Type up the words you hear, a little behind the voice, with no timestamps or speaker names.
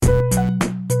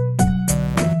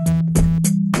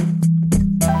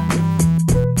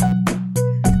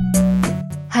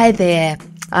Hi there,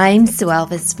 I'm Sue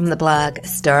Elvis from the blog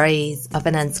Stories of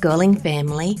an Unschooling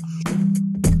Family.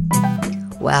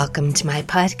 Welcome to my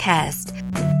podcast.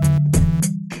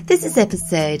 This is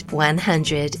episode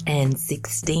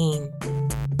 116.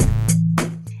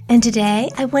 And today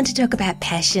I want to talk about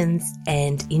passions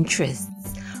and interests.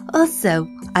 Also,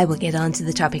 I will get on to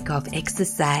the topic of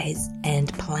exercise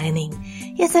and planning.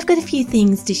 Yes, I've got a few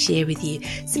things to share with you,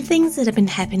 some things that have been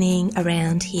happening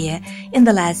around here in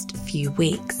the last few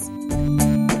weeks.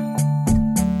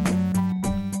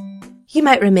 You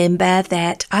might remember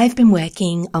that I've been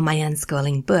working on my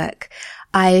unschooling book.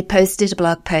 I posted a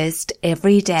blog post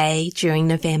every day during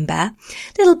November,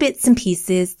 little bits and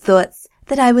pieces, thoughts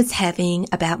that I was having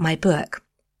about my book.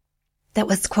 That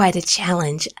was quite a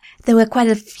challenge. There were quite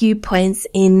a few points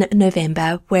in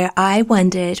November where I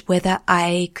wondered whether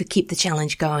I could keep the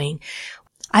challenge going.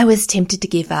 I was tempted to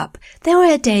give up. There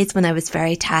were days when I was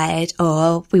very tired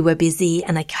or we were busy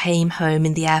and I came home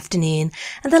in the afternoon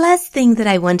and the last thing that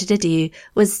I wanted to do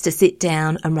was to sit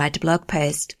down and write a blog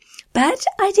post. But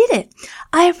I did it.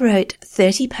 I wrote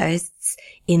 30 posts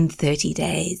in 30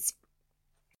 days.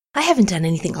 I haven't done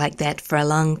anything like that for a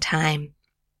long time.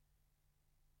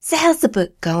 So how's the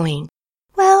book going?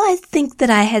 Well, I think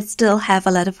that I still have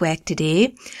a lot of work to do.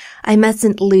 I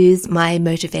mustn't lose my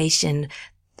motivation.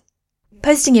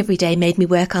 Posting every day made me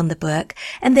work on the book,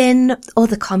 and then all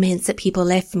the comments that people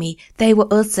left me, they were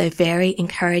also very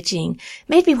encouraging,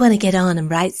 made me want to get on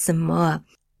and write some more.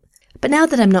 But now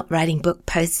that I'm not writing book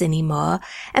posts anymore,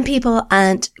 and people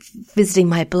aren't visiting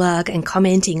my blog and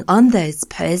commenting on those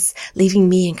posts, leaving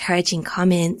me encouraging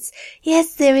comments,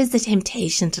 yes, there is a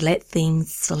temptation to let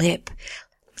things slip.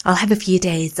 I'll have a few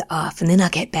days off and then I'll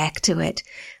get back to it.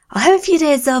 I'll have a few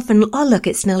days off and, oh look,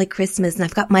 it's nearly Christmas and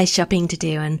I've got my shopping to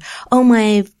do and all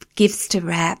my gifts to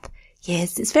wrap.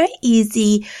 Yes, it's very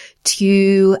easy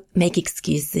to make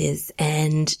excuses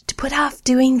and to put off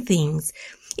doing things.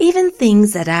 Even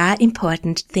things that are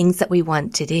important, things that we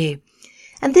want to do.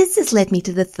 And this has led me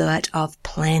to the thought of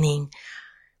planning.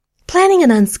 Planning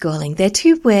and unschooling, they're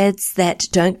two words that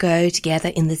don't go together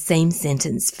in the same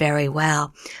sentence very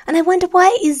well. And I wonder,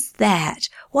 why is that?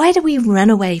 Why do we run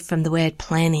away from the word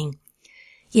planning?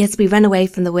 Yes, we run away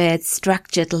from the word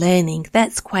structured learning.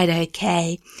 That's quite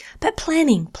okay. But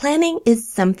planning is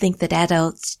something that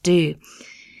adults do.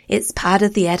 It's part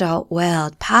of the adult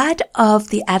world, part of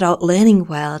the adult learning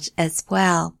world as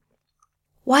well.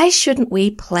 Why shouldn't we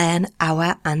plan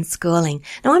our unschooling?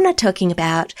 Now, I'm not talking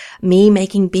about me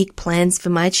making big plans for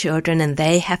my children and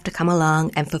they have to come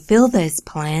along and fulfill those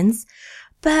plans.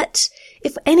 But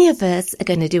if any of us are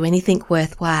going to do anything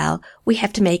worthwhile, we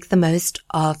have to make the most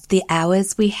of the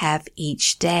hours we have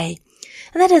each day.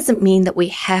 And that doesn't mean that we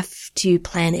have to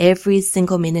plan every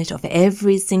single minute of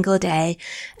every single day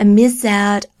and miss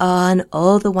out on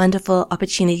all the wonderful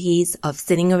opportunities of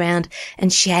sitting around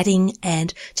and chatting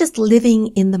and just living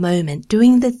in the moment,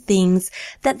 doing the things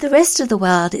that the rest of the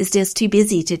world is just too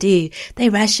busy to do. They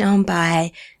rush on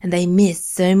by and they miss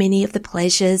so many of the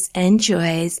pleasures and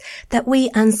joys that we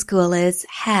unschoolers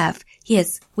have.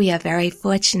 Yes, we are very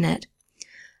fortunate.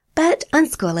 But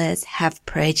unschoolers have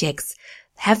projects,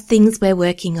 have things we're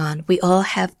working on. We all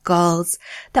have goals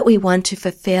that we want to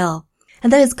fulfill.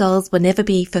 And those goals will never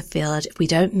be fulfilled if we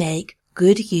don't make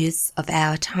good use of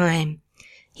our time.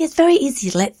 It's very easy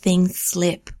to let things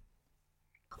slip.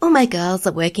 All my girls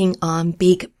are working on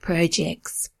big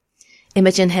projects.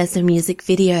 Imogen has some music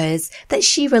videos that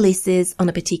she releases on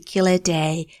a particular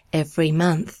day every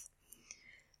month.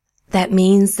 That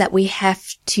means that we have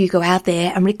to go out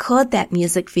there and record that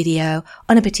music video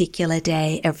on a particular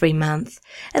day every month.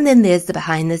 And then there's the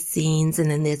behind the scenes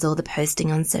and then there's all the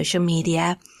posting on social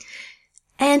media.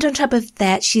 And on top of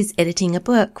that, she's editing a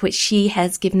book, which she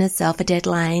has given herself a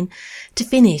deadline to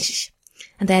finish.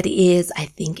 And that is, I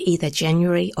think, either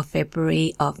January or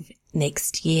February of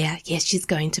next year. Yes, she's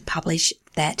going to publish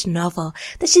that novel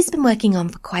that she's been working on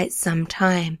for quite some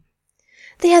time.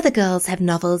 The other girls have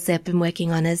novels they've been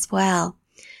working on as well.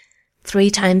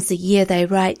 3 times a year they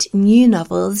write new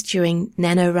novels during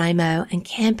NaNoWriMo and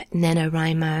Camp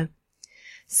NaNoWriMo.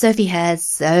 Sophie has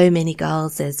so many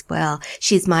goals as well.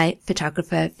 She's my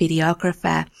photographer,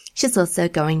 videographer. She's also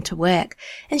going to work.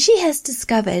 And she has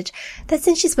discovered that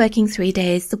since she's working 3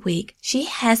 days a week, she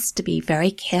has to be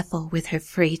very careful with her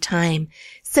free time.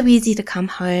 So easy to come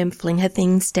home, fling her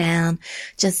things down,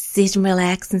 just sit and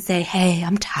relax and say, hey,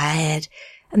 I'm tired.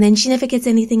 And then she never gets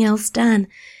anything else done.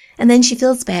 And then she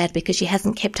feels bad because she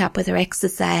hasn't kept up with her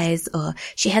exercise or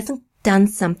she hasn't done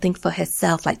something for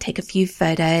herself, like take a few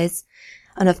photos.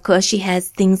 And of course she has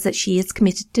things that she is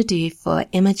committed to do for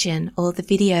Imogen, all the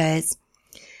videos.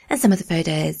 and some of the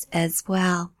photos as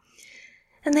well.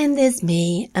 And then there's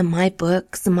me and my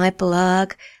books and my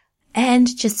blog and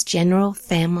just general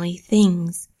family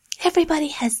things. Everybody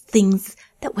has things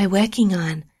that we're working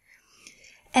on.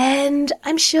 And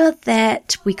I'm sure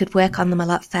that we could work on them a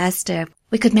lot faster.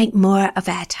 We could make more of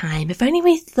our time if only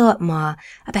we thought more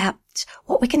about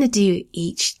what we're going to do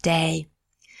each day.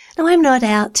 Now, I'm not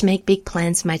out to make big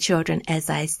plans for my children, as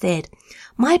I said.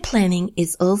 My planning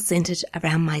is all centered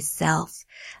around myself.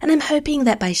 And I'm hoping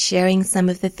that by sharing some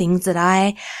of the things that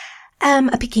I am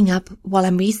picking up while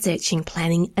I'm researching,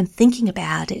 planning, and thinking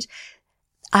about it,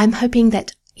 I'm hoping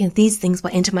that these things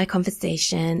will enter my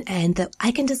conversation and that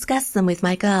I can discuss them with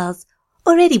my girls.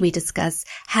 Already we discuss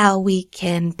how we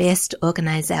can best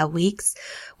organize our weeks.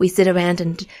 We sit around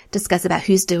and discuss about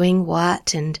who's doing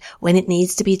what and when it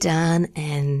needs to be done.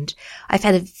 And I've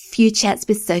had a few chats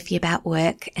with Sophie about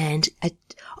work and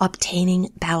obtaining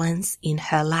balance in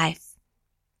her life.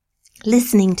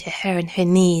 Listening to her and her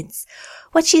needs,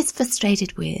 what she is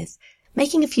frustrated with,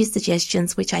 making a few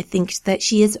suggestions which I think that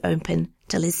she is open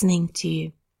to listening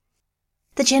to.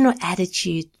 The general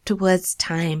attitude towards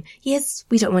time. Yes,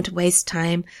 we don't want to waste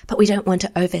time, but we don't want to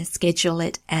overschedule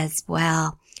it as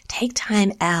well. Take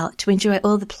time out to enjoy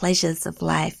all the pleasures of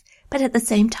life, but at the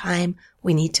same time,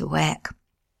 we need to work.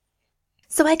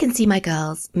 So I can see my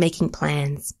girls making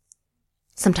plans.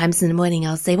 Sometimes in the morning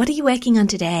I'll say, "What are you working on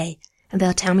today?" And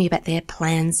they'll tell me about their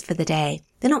plans for the day.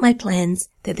 They're not my plans,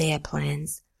 they're their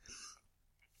plans.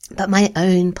 But my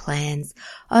own plans,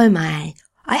 oh my,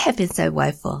 I have been so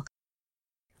woeful.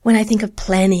 When I think of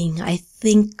planning, I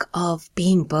think of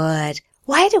being bored.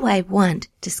 Why do I want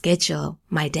to schedule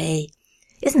my day?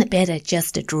 Isn't it better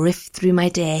just to drift through my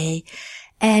day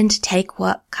and take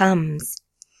what comes?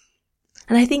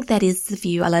 And I think that is the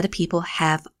view a lot of people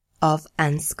have of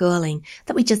unschooling,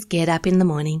 that we just get up in the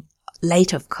morning,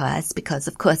 late of course, because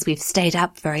of course we've stayed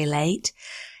up very late,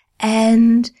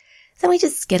 and then we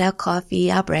just get our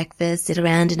coffee, our breakfast, sit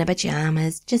around in our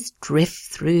pajamas, just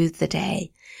drift through the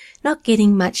day. Not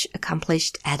getting much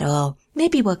accomplished at all.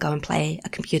 Maybe we'll go and play a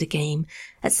computer game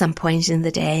at some point in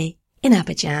the day in our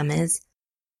pajamas.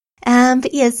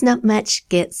 But yes, not much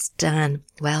gets done.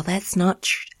 Well, that's not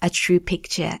a true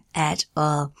picture at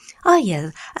all. Oh yeah,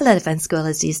 a lot of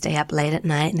unschoolers do stay up late at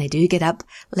night and they do get up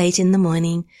late in the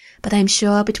morning. But I'm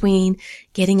sure between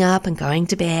getting up and going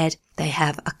to bed, they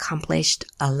have accomplished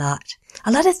a lot.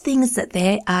 A lot of things that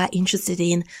they are interested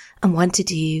in and want to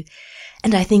do.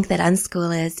 And I think that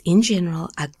unschoolers in general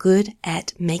are good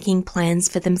at making plans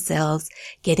for themselves,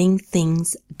 getting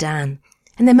things done.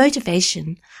 And their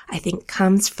motivation, I think,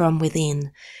 comes from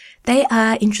within. They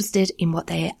are interested in what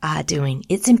they are doing.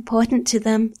 It's important to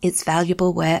them, it's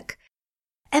valuable work,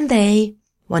 and they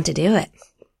want to do it.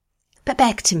 But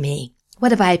back to me.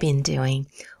 What have I been doing?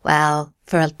 Well,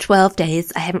 for 12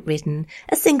 days I haven't written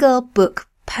a single book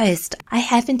post. I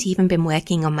haven't even been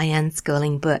working on my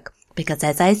unschooling book because,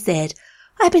 as I said,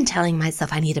 I've been telling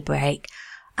myself I need a break.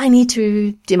 I need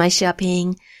to do my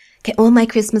shopping, get all my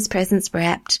Christmas presents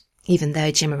wrapped. Even though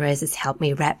Gemma Rose has helped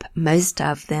me wrap most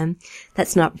of them,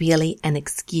 that's not really an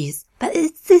excuse. But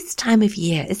it's this time of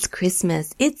year. It's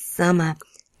Christmas. It's summer.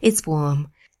 It's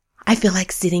warm. I feel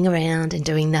like sitting around and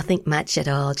doing nothing much at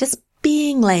all, just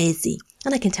being lazy.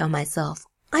 And I can tell myself,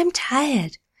 I'm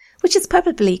tired, which is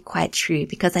probably quite true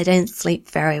because I don't sleep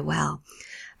very well.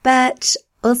 But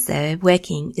also,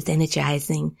 working is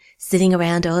energizing. Sitting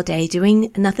around all day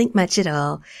doing nothing much at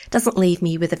all doesn't leave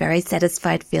me with a very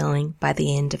satisfied feeling by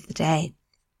the end of the day.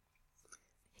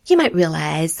 You might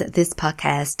realize that this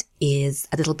podcast is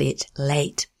a little bit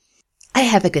late. I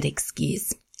have a good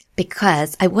excuse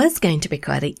because I was going to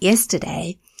record it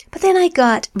yesterday, but then I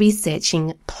got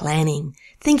researching planning,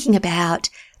 thinking about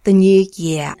the new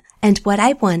year and what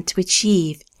I want to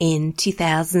achieve in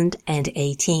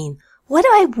 2018. What do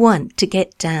I want to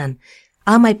get done?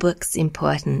 Are my books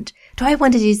important? Do I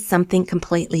want to do something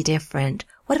completely different?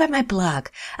 What about my blog?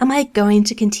 Am I going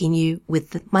to continue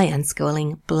with my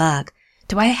unschooling blog?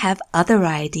 Do I have other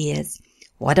ideas?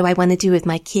 What do I want to do with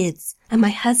my kids and my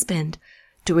husband?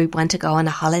 Do we want to go on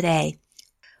a holiday?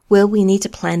 Will we need to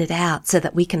plan it out so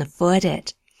that we can afford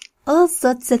it? All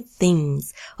sorts of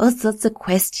things, all sorts of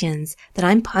questions that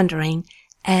I'm pondering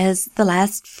as the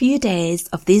last few days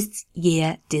of this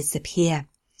year disappear.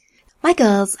 My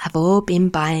girls have all been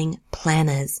buying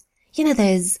planners. You know,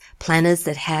 those planners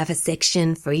that have a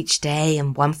section for each day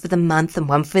and one for the month and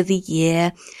one for the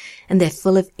year. And they're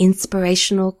full of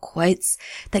inspirational quotes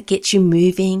that get you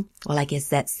moving. Well, I guess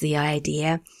that's the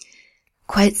idea.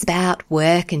 Quotes about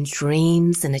work and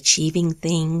dreams and achieving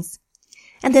things.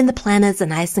 And then the planners are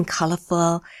nice and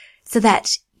colorful so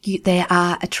that they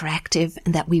are attractive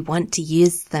and that we want to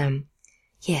use them.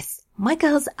 Yes, my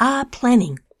girls are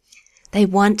planning. They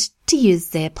want to use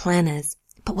their planners.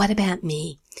 But what about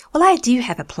me? Well, I do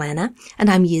have a planner and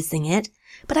I'm using it,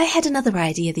 but I had another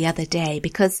idea the other day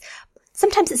because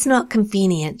sometimes it's not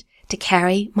convenient to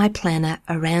carry my planner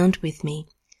around with me.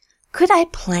 Could I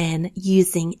plan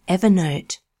using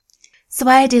Evernote? So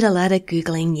I did a lot of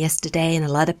Googling yesterday and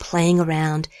a lot of playing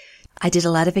around. I did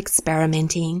a lot of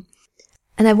experimenting,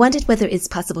 and I wondered whether it's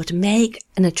possible to make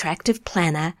an attractive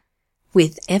planner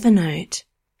with Evernote.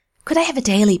 Could I have a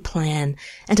daily plan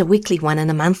and a weekly one and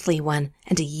a monthly one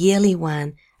and a yearly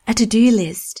one, a to-do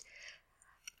list?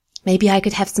 Maybe I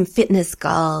could have some fitness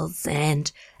goals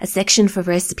and a section for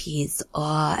recipes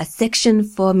or a section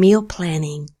for meal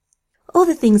planning. All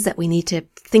the things that we need to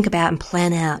think about and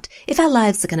plan out if our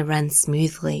lives are going to run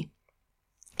smoothly,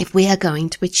 if we are going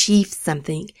to achieve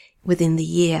something within the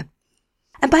year.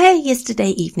 And by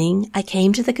yesterday evening, I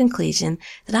came to the conclusion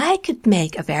that I could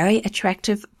make a very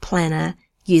attractive planner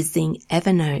using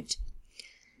Evernote.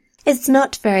 It's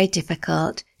not very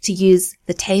difficult to use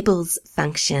the tables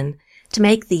function to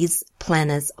make these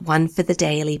planners, one for the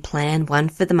daily plan, one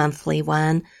for the monthly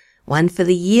one for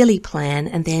the yearly plan,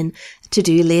 and then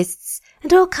to-do lists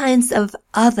and all kinds of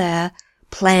other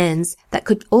plans that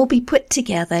could all be put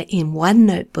together in one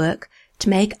notebook to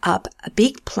make up a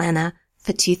big planner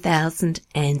for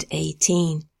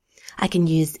 2018. I can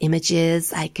use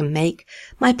images. I can make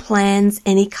my plans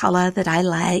any color that I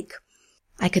like.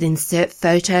 I could insert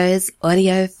photos,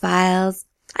 audio files.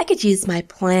 I could use my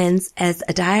plans as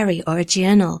a diary or a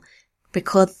journal,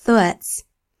 record thoughts,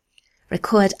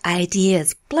 record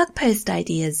ideas, blog post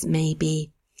ideas maybe.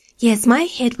 Yes, my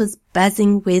head was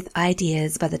buzzing with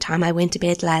ideas by the time I went to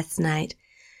bed last night,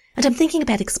 and I'm thinking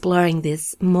about exploring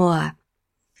this more.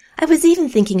 I was even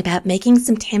thinking about making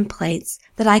some templates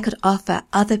that I could offer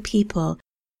other people.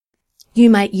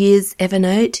 You might use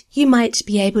Evernote, you might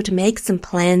be able to make some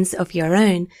plans of your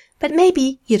own, but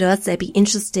maybe you'd also be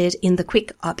interested in the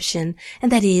quick option,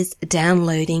 and that is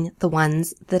downloading the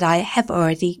ones that I have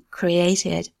already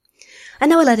created. I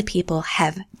know a lot of people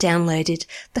have downloaded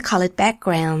the colored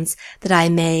backgrounds that I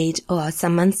made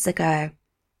some months ago.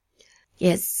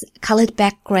 Yes, colored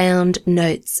background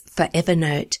notes for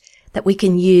Evernote that we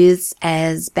can use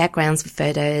as backgrounds for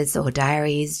photos or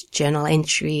diaries, journal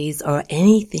entries, or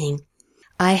anything.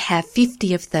 I have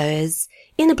 50 of those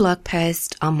in a blog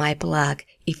post on my blog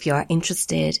if you're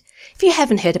interested. If you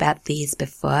haven't heard about these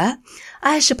before,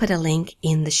 I shall put a link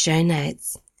in the show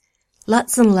notes.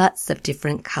 Lots and lots of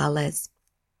different colors.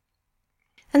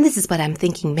 And this is what I'm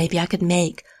thinking. Maybe I could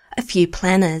make a few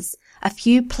planners, a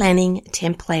few planning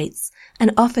templates,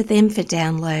 and offer them for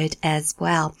download as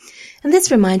well. And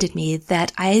this reminded me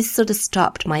that I sort of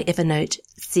stopped my Evernote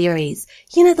series.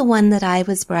 You know, the one that I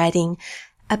was writing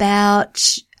about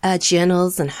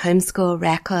journals and homeschool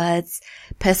records,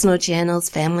 personal journals,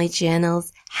 family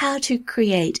journals, how to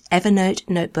create Evernote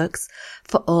notebooks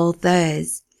for all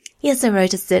those. Yes, I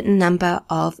wrote a certain number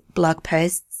of blog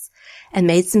posts and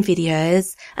made some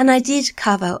videos, and I did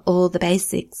cover all the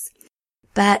basics.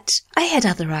 But I had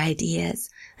other ideas,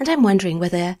 and I'm wondering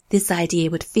whether this idea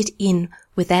would fit in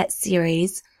with that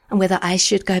series and whether I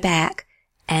should go back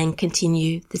and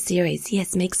continue the series.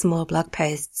 Yes, make some more blog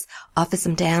posts, offer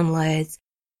some downloads,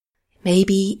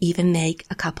 maybe even make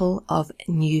a couple of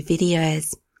new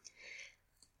videos.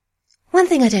 One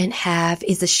thing I don't have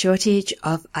is a shortage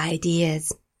of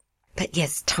ideas. But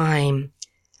yes, time.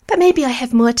 But maybe I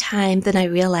have more time than I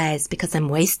realize because I'm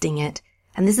wasting it.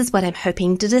 And this is what I'm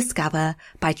hoping to discover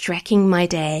by tracking my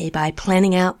day, by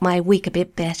planning out my week a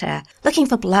bit better, looking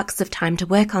for blocks of time to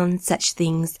work on such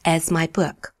things as my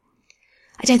book.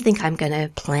 I don't think I'm going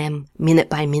to plan minute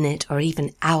by minute or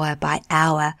even hour by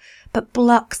hour, but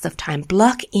blocks of time.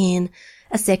 Block in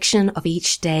a section of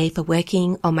each day for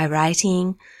working on my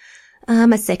writing,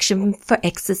 a section for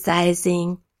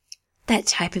exercising, that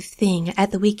type of thing.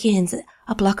 At the weekends,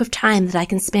 a block of time that I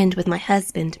can spend with my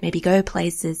husband, maybe go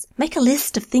places, make a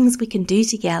list of things we can do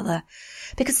together.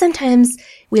 Because sometimes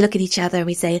we look at each other and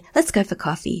we say, let's go for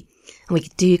coffee. And we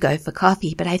do go for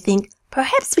coffee, but I think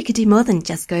perhaps we could do more than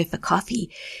just go for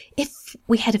coffee if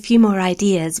we had a few more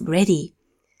ideas ready.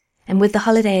 And with the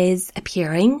holidays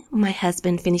appearing, my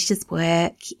husband finishes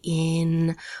work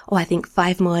in, I think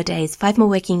 5 more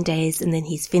working days, and then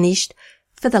he's finished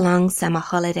for the long summer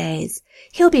holidays.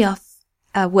 He'll be off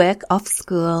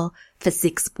school for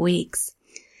 6 weeks.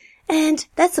 And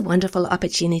that's a wonderful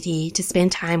opportunity to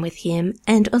spend time with him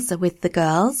and also with the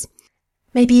girls.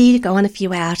 Maybe go on a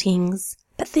few outings,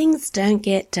 but things don't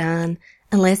get done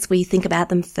unless we think about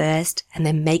them first and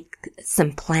then make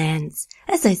some plans.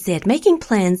 As I said, making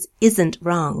plans isn't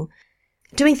wrong.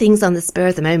 Doing things on the spur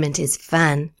of the moment is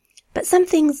fun, but some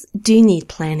things do need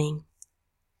planning.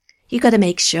 You got to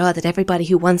make sure that everybody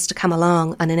who wants to come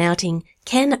along on an outing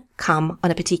can come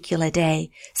on a particular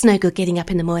day. It's no good getting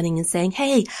up in the morning and saying,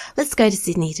 hey, let's go to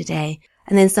Sydney today.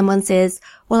 And then someone says,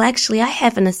 well, actually, I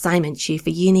have an assignment due for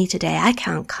uni today. I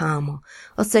can't come.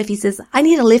 Or Sophie says, I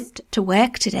need a lift to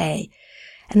work today.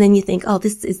 And then you think, oh,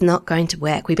 this is not going to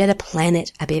work. We better plan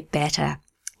it a bit better.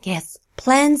 Yes,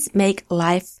 plans make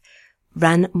life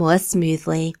run more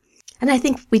smoothly. And I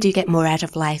think we do get more out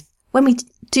of life when we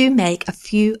do make a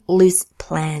few loose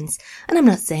plans. And I'm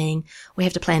not saying we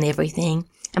have to plan everything,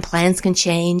 and plans can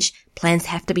change. Plans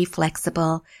have to be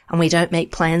flexible, and we don't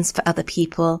make plans for other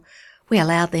people. We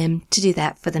allow them to do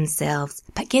that for themselves.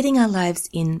 But getting our lives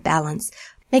in balance,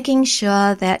 making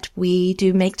sure that we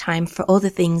do make time for all the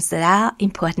things that are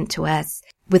important to us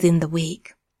within the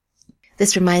week.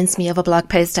 This reminds me of a blog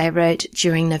post I wrote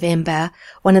during November.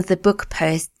 One of the book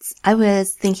posts, I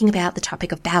was thinking about the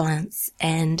topic of balance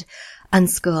and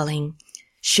unschooling.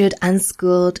 Should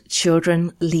unschooled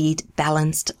children lead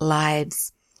balanced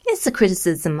lives? It's a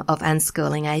criticism of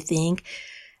unschooling, I think,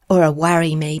 or a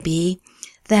worry maybe,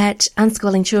 that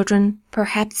unschooling children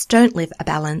perhaps don't live a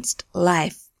balanced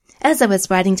life. As I was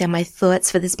writing down my thoughts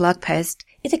for this blog post,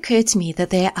 it occurred to me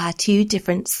that there are two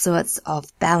different sorts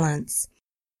of balance.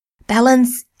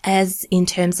 Balance as in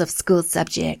terms of school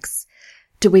subjects.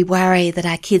 Do we worry that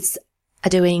our kids are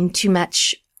doing too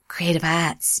much creative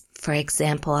arts, for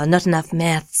example, or not enough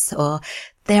maths, or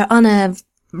they're on a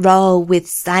roll with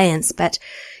science, but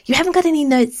you haven't got any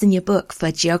notes in your book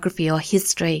for geography or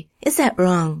history? Is that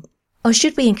wrong? Or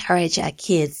should we encourage our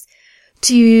kids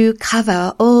to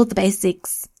cover all the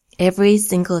basics every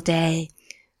single day,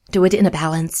 do it in a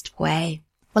balanced way?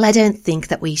 Well, I don't think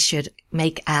that we should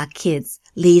make our kids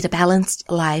lead a balanced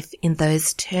life in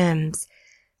those terms.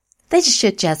 They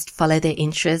should just follow their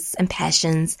interests and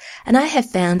passions, and I have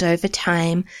found over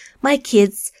time my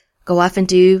kids go off and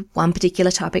do one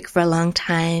particular topic for a long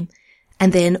time,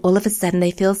 and then all of a sudden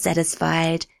they feel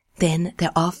satisfied, then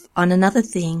they're off on another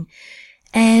thing,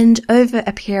 and over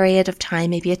a period of time,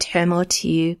 maybe a term or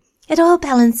two, it all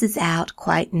balances out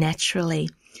quite naturally.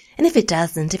 And if it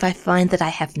doesn't, if I find that I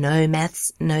have no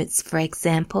maths notes, for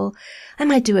example, I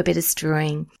might do a bit of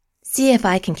strewing, see if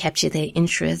I can capture their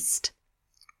interest.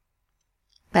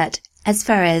 But as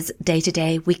far as day to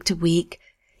day, week to week,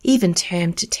 even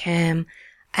term to term,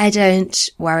 I don't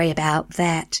worry about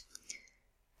that.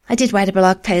 I did write a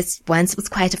blog post once. It was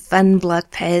quite a fun blog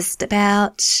post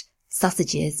about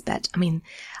sausages, but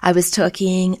I was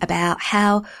talking about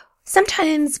how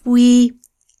sometimes we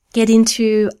get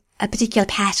into a particular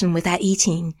pattern with our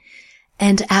eating,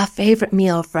 and our favourite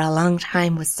meal for a long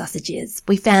time was sausages.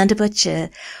 We found a butcher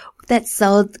that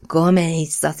sold gourmet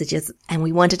sausages, and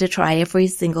we wanted to try every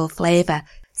single flavour.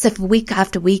 So for week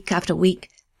after week after week,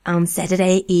 on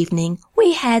Saturday evening,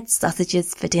 we had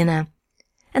sausages for dinner.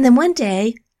 And then one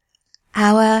day,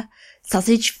 our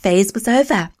sausage phase was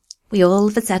over. We all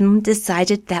of a sudden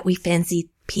decided that we fancied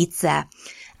pizza,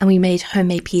 and we made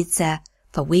homemade pizza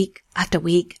for week after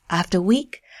week after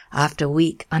week after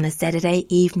week on a Saturday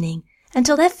evening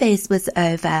until that phase was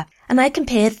over. And I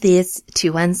compared this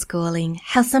to unschooling,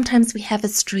 how sometimes we have a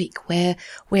streak where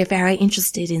we're very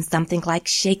interested in something like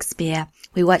Shakespeare.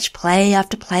 We watch play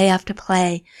after play after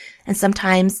play, and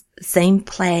sometimes the same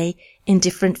play in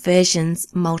different versions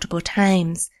multiple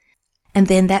times. And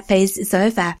then that phase is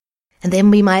over. And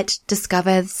then we might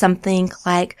discover something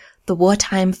like the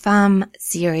Wartime Farm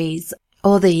series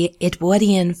or the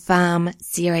Edwardian Farm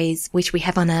series, which we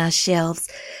have on our shelves.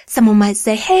 Someone might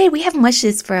say, hey, we haven't watched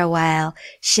this for a while.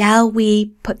 Shall we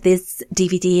put this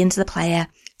DVD into the player?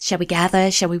 Shall we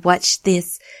gather? Shall we watch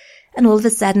this? And all of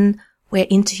a sudden, we're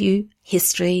into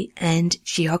history and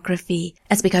geography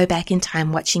as we go back in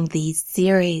time watching these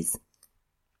series.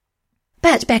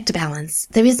 But back to balance.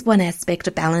 There is one aspect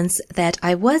of balance that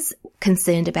I was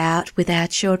concerned about with our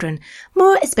children,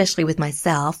 more especially with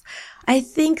myself. I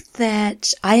think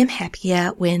that I am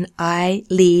happier when I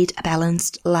lead a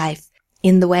balanced life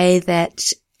in the way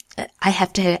that I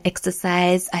have to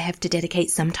exercise, I have to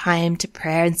dedicate some time to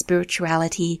prayer and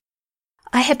spirituality.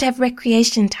 I have to have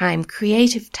recreation time,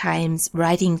 creative times,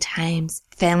 writing times,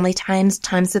 family times,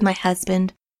 times with my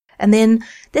husband. And then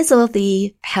there's all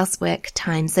the housework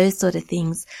times, those sort of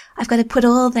things. I've got to put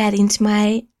all that into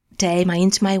my day,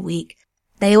 into my week.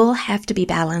 They all have to be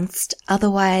balanced.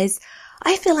 Otherwise,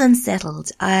 I feel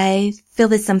unsettled. I feel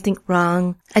there's something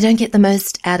wrong. I don't get the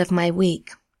most out of my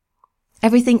week.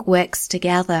 Everything works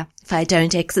together. If I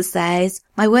don't exercise,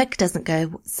 my work doesn't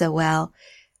go so well.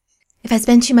 If I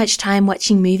spend too much time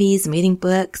watching movies and reading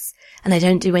books and I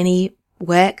don't do any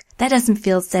work, that doesn't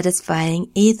feel satisfying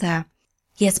either.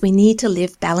 Yes, we need to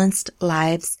live balanced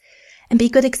lives and be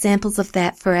good examples of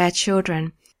that for our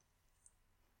children.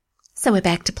 So we're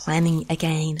back to planning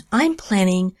again. I'm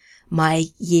planning my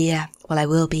year, well, I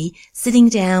will be, sitting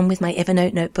down with my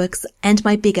Evernote notebooks and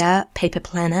my bigger paper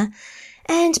planner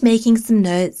and making some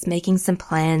notes, making some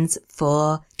plans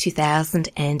for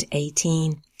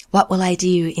 2018. What will I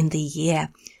do in the year?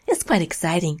 It's quite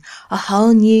exciting. A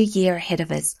whole new year ahead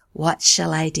of us. What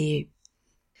shall I do?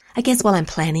 I guess while I'm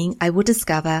planning, I will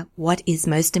discover what is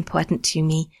most important to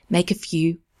me, make a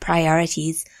few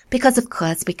priorities, because of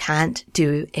course we can't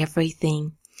do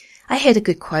everything. I heard a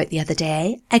good quote the other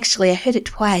day. Actually, I heard it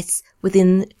twice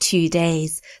within 2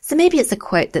 days. So maybe it's a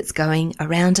quote that's going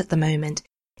around at the moment.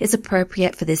 It's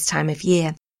appropriate for this time of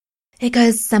year. It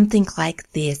goes something like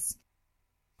this.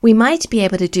 We might be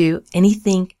able to do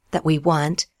anything that we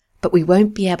want, but we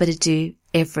won't be able to do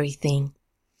everything.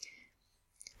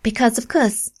 Because, of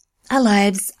course, our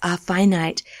lives are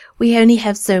finite. We only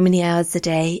have so many hours a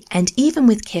day, and even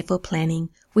with careful planning,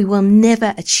 we will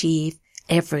never achieve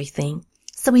everything.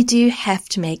 So we do have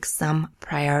to make some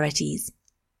priorities.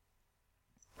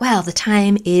 Well, the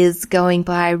time is going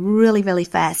by really, really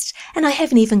fast, and I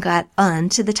haven't even got on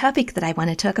to the topic that I want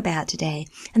to talk about today,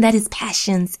 and that is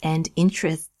passions and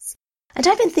interests. And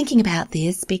I've been thinking about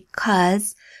this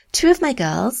because two of my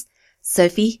girls,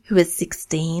 Sophie, who is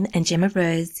 16, and Gemma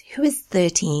Rose, who is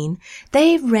 13,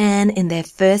 they ran in their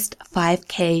first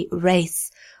 5K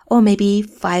race, or maybe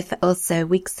 5 or so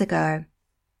weeks ago.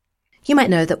 You might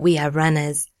know that we are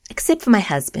runners, except for my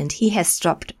husband. He has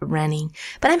stopped running,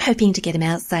 but I'm hoping to get him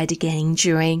outside again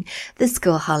during the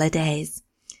school holidays.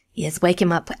 Yes, wake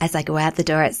him up as I go out the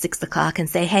door at 6 o'clock and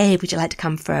say, hey, would you like to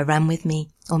come for a run with me?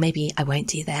 Or maybe I won't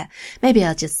do that. Maybe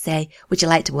I'll just say, would you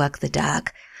like to walk the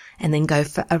dog? And then go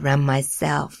for a run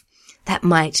myself. That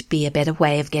might be a better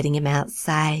way of getting him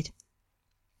outside.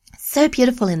 So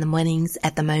beautiful in the mornings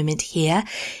at the moment here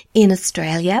in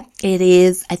Australia. It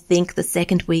is, I think, the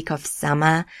second week of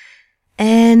summer.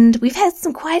 And we've had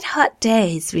some quite hot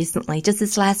days recently, just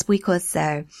this last week or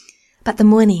so. But the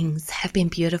mornings have been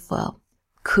beautiful.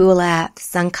 Cooler,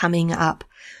 sun coming up,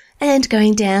 and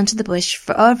going down to the bush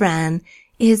for a run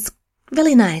is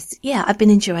really nice. Yeah, I've been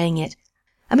enjoying it.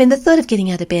 I mean, the thought of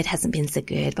getting out of bed hasn't been so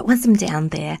good, but once I'm down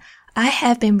there, I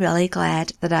have been really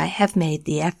glad that I have made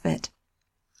the effort.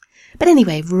 But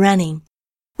anyway, running.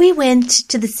 We went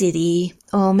to the city,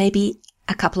 or maybe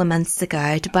a couple of months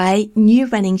ago, to buy new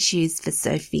running shoes for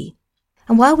Sophie.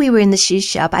 And while we were in the shoe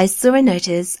shop, I saw a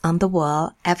notice on the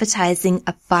wall advertising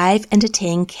a 5 and a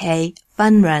 10K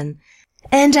fun run.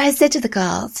 And I said to the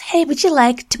girls, hey, would you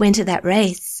like to enter that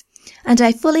race? And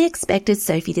I fully expected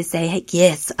Sophie to say, hey,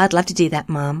 yes, I'd love to do that,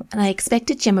 Mom. And I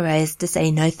expected Gemma Rose to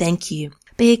say, no, thank you.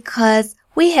 Because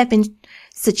we have been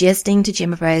suggesting to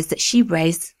Gemma Rose that she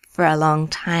race for a long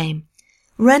time.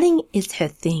 Running is her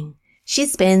thing. She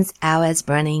spends hours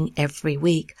running every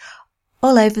week.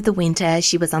 All over the winter,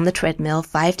 she was on the treadmill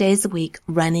 5 days a week,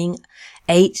 running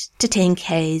 8 to 10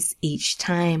 Ks each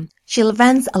time. She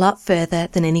runs a lot further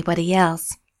than anybody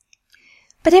else.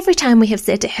 But every time we have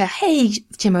said to her, hey,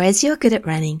 Gemma Rose, you're good at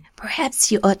running.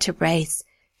 Perhaps you ought to race.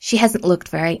 She hasn't looked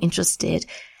very interested,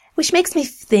 which makes me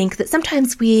think that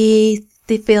sometimes they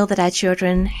feel that our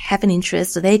children have an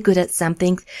interest or they're good at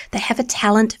something. They have a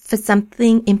talent for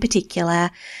something in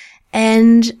particular,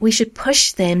 and we should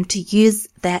push them to use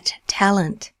that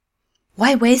talent.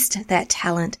 Why waste that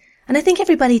talent? And I think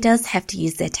everybody does have to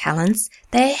use their talents.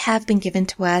 They have been given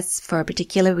to us for a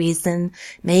particular reason.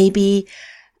 Maybe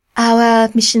our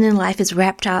mission in life is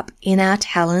wrapped up in our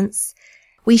talents.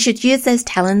 We should use those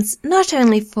talents not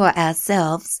only for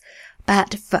ourselves,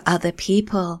 but for other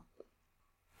people.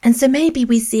 And so maybe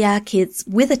we see our kids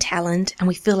with a talent and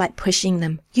we feel like pushing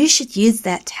them. You should use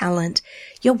that talent.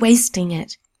 You're wasting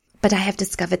it. But I have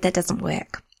discovered that doesn't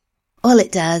work. All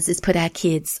it does is put our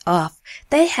kids off.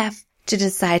 They have to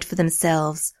decide for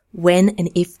themselves when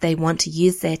and if they want to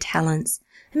use their talents.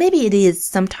 Maybe it is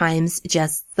sometimes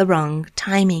just the wrong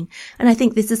timing. And I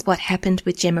think this is what happened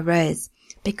with Gemma Rose.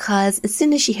 Because as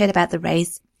soon as she heard about the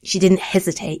race, she didn't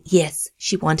hesitate. Yes,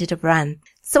 she wanted to run.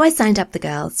 So I signed up the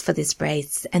girls for this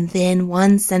race. And then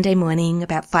one Sunday morning,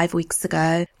 about 5 weeks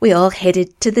ago, we all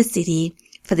headed to the city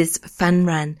for this fun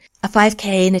run. A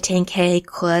 5K and a 10K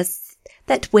course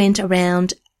that went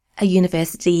around a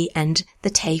university and the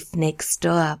TAFE next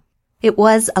door. It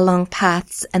was along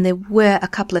paths and there were a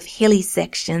couple of hilly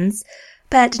sections,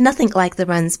 but nothing like the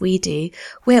runs we do.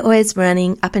 We're always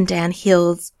running up and down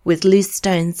hills with loose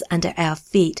stones under our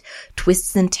feet,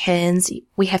 twists and turns.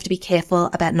 We have to be careful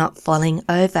about not falling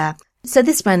over. So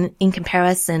this run, in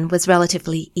comparison, was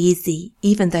relatively easy,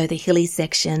 even though the hilly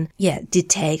section, did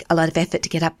take a lot of effort to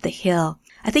get up the hill.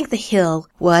 I think the hill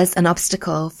was an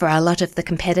obstacle for a lot of the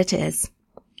competitors.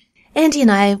 Andy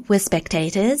and I were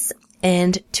spectators,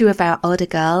 and two of our older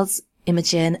girls,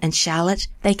 Imogen and Charlotte,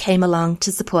 they came along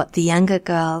to support the younger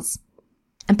girls.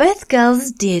 And both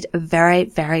girls did very,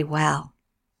 very well.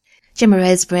 Gemma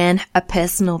Rose ran a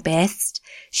personal best.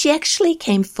 She actually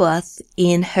came fourth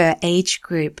in her age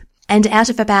group. And out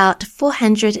of about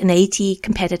 480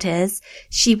 competitors,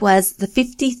 she was the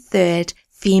 53rd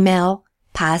female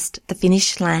past the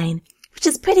finish line, which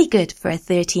is pretty good for a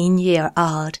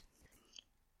 13-year-old.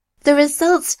 The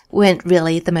results weren't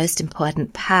really the most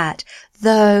important part,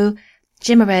 though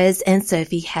Gemma Rose and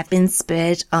Sophie have been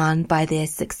spurred on by their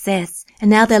success, and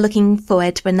now they're looking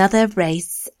forward to another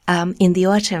race in the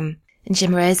autumn. And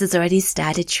Gemma Rose has already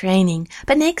started training,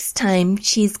 but next time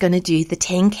she's going to do the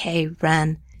 10K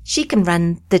run. She can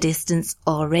run the distance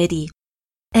already.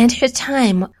 And her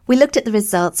time, we looked at the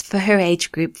results for her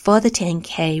age group for the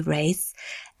 10K race,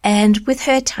 and with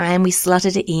her time we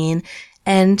slotted it in,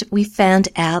 and we found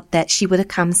out that she would have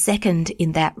come second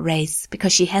in that race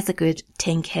because she has a good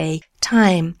 10K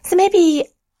time. So maybe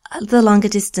the longer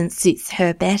distance suits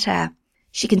her better.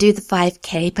 She can do the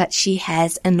 5K, but she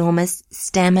has enormous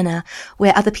stamina.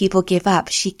 Where other people give up,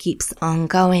 she keeps on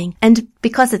going. And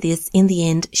because of this, in the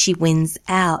end, she wins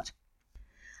out.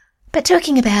 But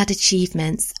talking about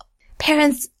achievements,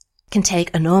 parents can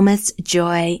take enormous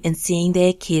joy in seeing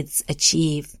their kids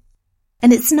achieve.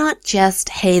 And it's not just,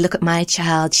 hey, look at my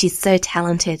child, she's so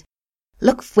talented.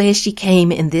 Look where she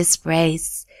came in this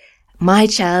race. My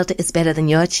child is better than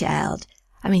your child.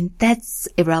 I mean, that's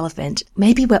irrelevant.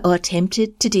 Maybe we're all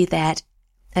tempted to do that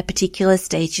at particular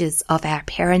stages of our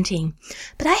parenting.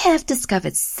 But I have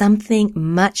discovered something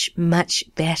much, much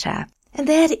better. And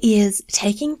that is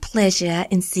taking pleasure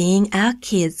in seeing our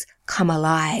kids come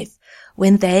alive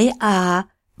when they are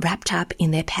wrapped up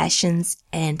in their passions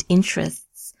and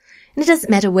interests. And it doesn't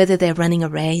matter whether they're running a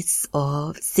race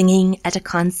or singing at a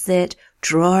concert,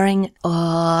 drawing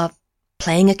or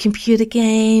playing a computer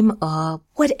game or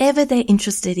whatever they're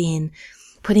interested in,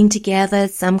 putting together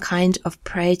some kind of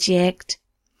project,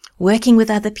 working with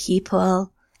other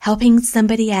people, helping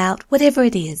somebody out, whatever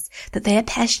it is that they are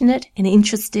passionate and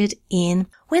interested in.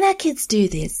 When our kids do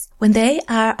this, when they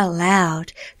are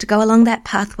allowed to go along that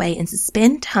pathway and to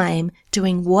spend time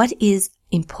doing what is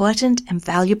important and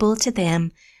valuable to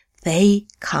them, they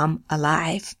come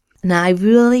alive. And I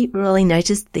really, really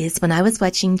noticed this when I was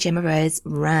watching Gemma Rose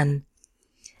run.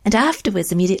 And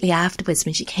afterwards, immediately afterwards,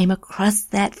 when she came across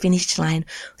that finish line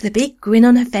with a big grin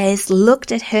on her face,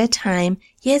 looked at her time.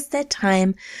 Yes, that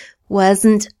time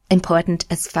wasn't important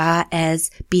as far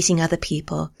as beating other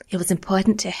people. It was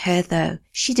important to her, though.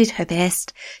 She did her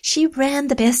best. She ran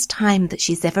the best time that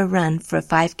she's ever run for a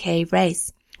 5K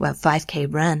race. Well,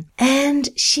 5K run. And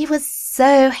she was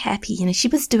so happy. She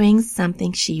was doing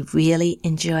something she really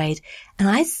enjoyed. And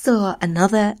I saw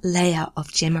another layer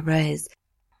of Gemma Rose.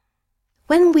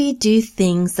 When we do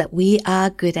things that we are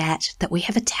good at, that we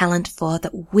have a talent for,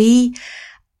 that we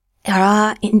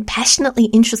are passionately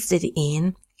interested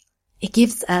in, it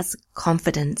gives us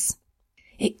confidence.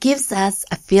 It gives us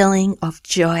a feeling of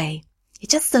joy. It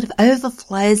just sort of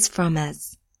overflows from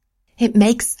us. It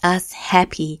makes us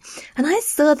happy. And I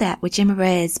saw that with Gemma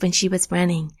Rose when she was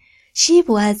running. She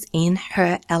was in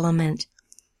her element.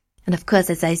 And of course,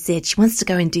 as I said, she wants to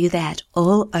go and do that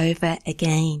all over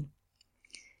again.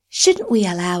 Shouldn't we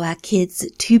allow our kids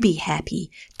to be happy,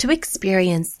 to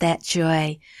experience that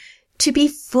joy, to be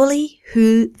fully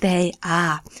who they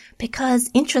are? Because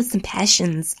interests and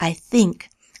passions, I think,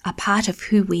 are part of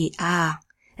who we are.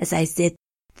 As I said,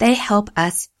 they help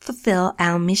us fulfill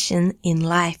our mission in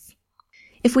life.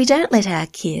 If we don't let our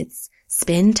kids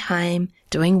spend time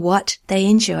doing what they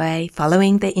enjoy,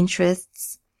 following their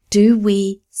interests, do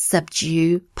we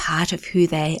subdue part of who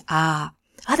they are?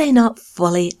 Are they not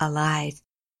fully alive?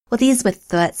 Well, these were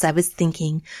thoughts I was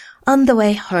thinking on the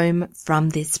way home from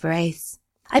this race.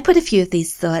 I put a few of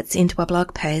these thoughts into a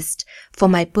blog post for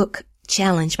my book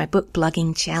challenge, my book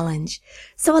blogging challenge.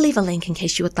 So I'll leave a link in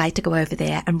case you would like to go over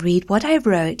there and read what I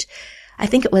wrote. I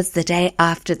think it was the day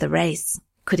after the race.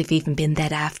 Could have even been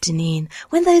that afternoon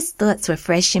when those thoughts were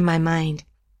fresh in my mind.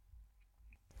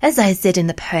 As I said in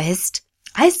the post,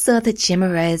 I saw that Gemma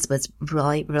Rose was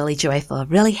really, really joyful,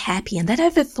 really happy, and that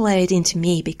overflowed into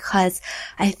me because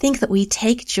I think that we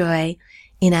take joy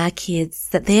in our kids,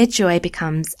 that their joy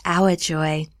becomes our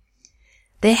joy.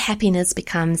 their happiness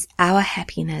becomes our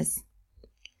happiness.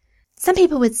 Some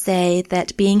people would say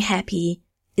that being happy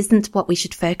isn't what we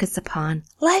should focus upon.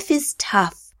 Life is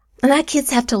tough, and our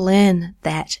kids have to learn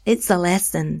that. It's a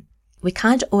lesson. We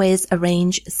can't always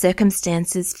arrange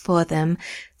circumstances for them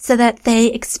so that they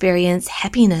experience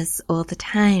happiness all the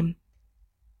time.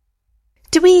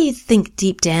 Do we think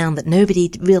deep down that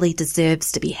nobody really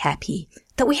deserves to be happy,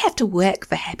 that we have to work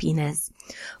for happiness?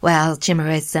 Well, Gemma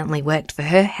Rose certainly worked for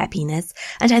her happiness,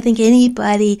 and I think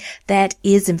anybody that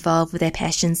is involved with their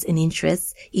passions and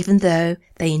interests, even though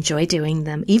they enjoy doing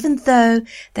them, even though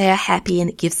they are happy and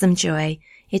it gives them joy,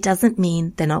 it doesn't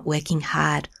mean they're not working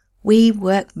hard. We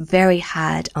work very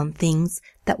hard on things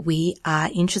that we are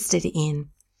interested in.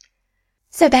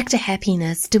 So back to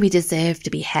happiness. Do we deserve to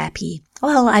be happy?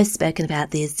 Well, I've spoken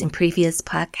about this in previous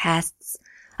podcasts.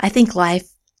 I think life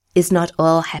is not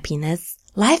all happiness.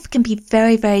 Life can be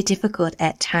very, very difficult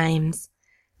at times,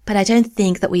 but I don't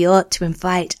think that we ought to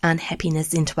invite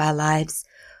unhappiness into our lives.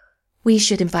 We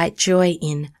should invite joy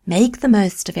in, make the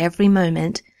most of every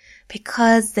moment,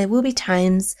 because there will be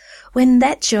times when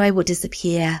that joy will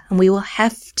disappear and we will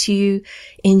have to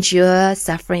endure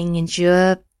suffering,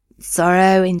 endure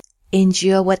sorrow,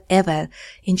 endure whatever,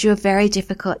 endure very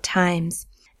difficult times.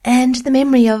 And the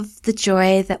memory of the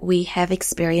joy that we have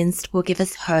experienced will give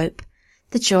us hope.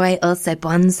 The joy also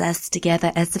bonds us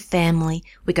together as a family.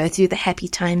 We go through the happy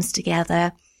times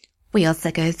together. We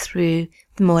also go through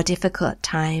the more difficult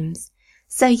times.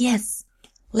 So yes,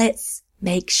 let's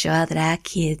make sure that our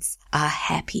kids are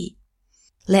happy.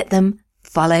 Let them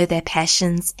follow their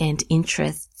passions and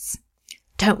interests.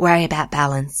 Don't worry about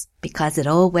balance, because it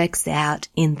all works out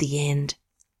in the end.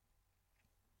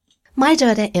 My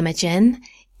daughter Imogen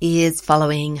is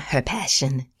following her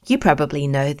passion. You probably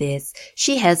know this.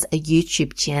 She has a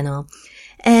YouTube channel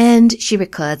and she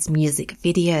records music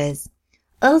videos.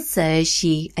 Also,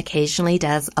 she occasionally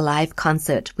does a live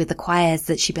concert with the choirs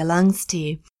that she belongs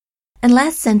to. And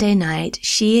last Sunday night,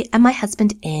 she and my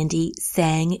husband Andy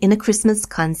sang in a Christmas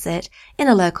concert in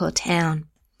a local town.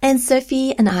 And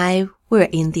Sophie and I were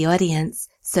in the audience.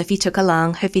 Sophie took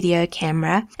along her video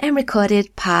camera and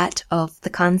recorded part of the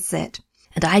concert.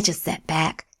 And I just sat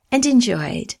back and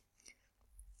enjoyed.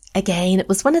 Again, it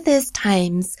was one of those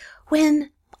times when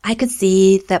I could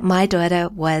see that my daughter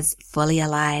was fully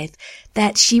alive,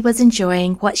 that she was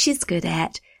enjoying what she's good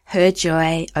at. Her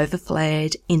joy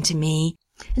overflowed into me.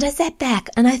 And I sat back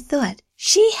and I thought,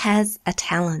 she has a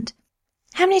talent.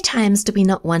 How many times do we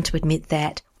not want to admit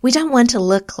that? We don't want to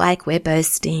look like we're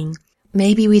boasting.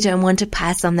 Maybe we don't want to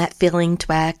pass on that feeling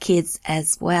to our kids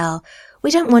as well. We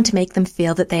don't want to make them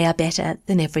feel that they are better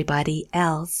than everybody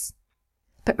else.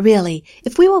 But really,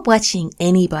 if we were watching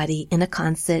anybody in a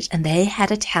concert and they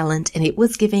had a talent and it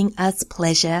was giving us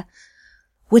pleasure,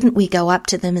 wouldn't we go up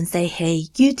to them and say, hey,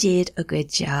 you did a good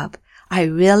job. I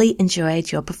really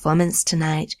enjoyed your performance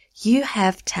tonight. You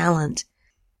have talent.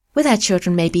 With our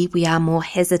children, maybe we are more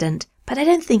hesitant, but I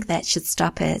don't think that should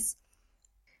stop us.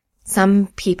 Some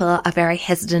people are very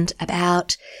hesitant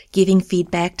about giving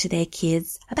feedback to their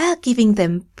kids, about giving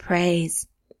them praise.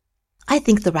 I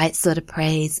think the right sort of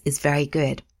praise is very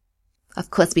good. Of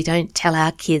course, we don't tell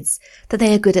our kids that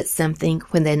they are good at something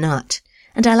when they're not.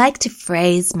 And I like to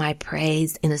phrase my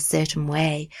praise in a certain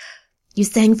way. You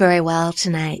sang very well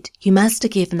tonight. You must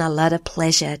have given a lot of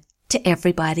pleasure to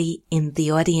everybody in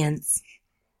the audience.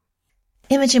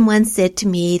 Imogen once said to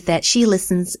me that she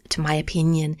listens to my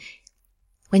opinion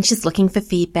when she's looking for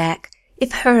feedback.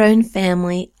 If her own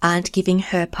family aren't giving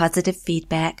her positive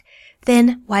feedback,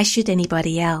 then why should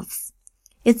anybody else?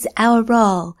 It's our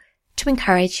role to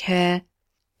encourage her,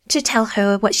 to tell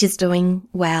her what she's doing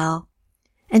well,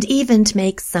 and even to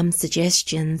make some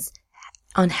suggestions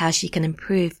on how she can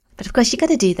improve. But of course, you've got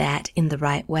to do that in the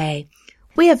right way.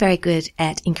 We are very good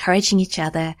at encouraging each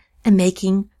other and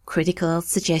making critical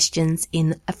suggestions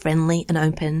in a friendly and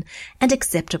open and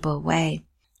acceptable way.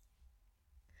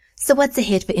 So what's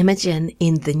ahead for Imogen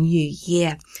in the new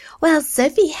year? Well,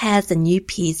 Sophie has a new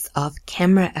piece of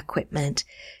camera equipment.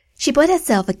 She bought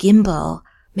herself a gimbal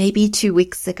maybe 2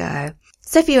 weeks ago.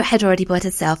 Sophie had already bought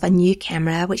herself a new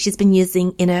camera, which she's been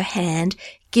using in her hand.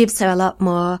 Gives her a lot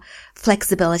more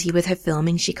flexibility with her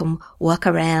filming. She can walk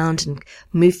around and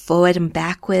move forward and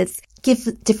backwards,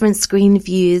 give different screen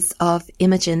views of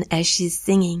Imogen as she's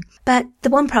singing. But the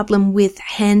one problem with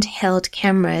handheld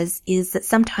cameras is that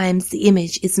sometimes the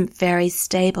image isn't very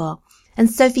stable. And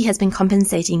Sophie has been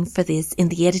compensating for this in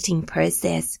the editing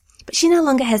process. But she no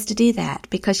longer has to do that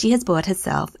because she has bought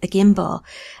herself a gimbal.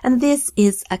 And this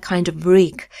is a kind of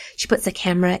rig. She puts a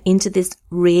camera into this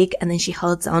rig and then she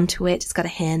holds onto it. It's got a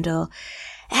handle.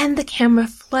 and the camera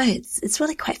floats. It's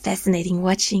really quite fascinating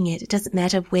watching it. It doesn't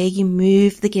matter where you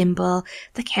move the gimbal,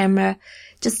 the camera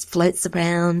just floats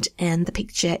around and the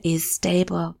picture is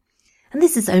stable. And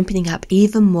this is opening up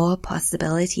even more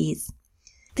possibilities.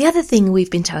 The other thing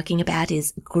we've been talking about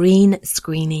is green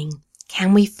screening.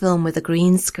 Can we film with a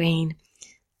green screen?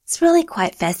 It's really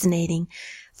quite fascinating,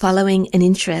 following an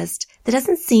interest. There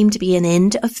doesn't seem to be an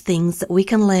end of things that we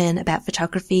can learn about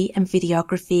photography and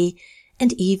videography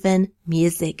and even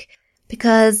music,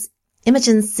 because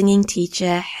Imogen's singing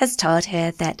teacher has told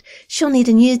her that she'll need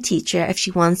a new teacher if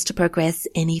she wants to progress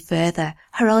any further.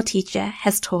 Her old teacher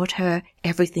has taught her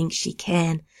everything she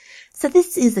can. So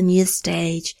this is a new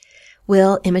stage.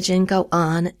 Will Imogen go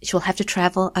on? She'll have to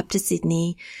travel up to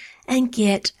Sydney and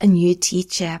get a new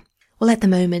teacher. Well, at the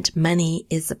moment, money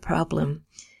is a problem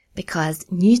because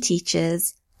new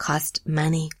teachers cost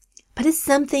money. But it's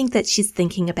something that she's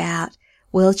thinking about.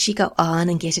 Will she go on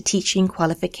and get a teaching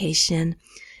qualification?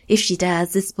 If she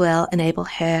does, this will enable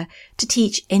her to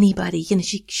teach anybody.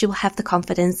 She will have the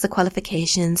confidence, the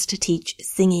qualifications to teach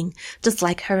singing, just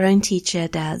like her own teacher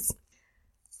does.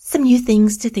 Some new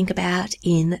things to think about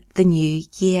in the new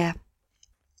year.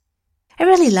 I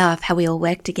really love how we all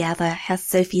work together, how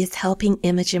Sophie is helping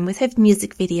Imogen with her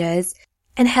music videos,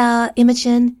 and how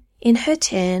Imogen, in her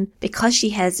turn, because she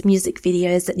has music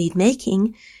videos that need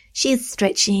making, she is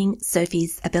stretching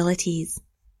Sophie's abilities.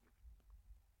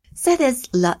 So there's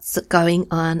lots going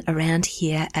on around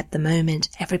here at the moment.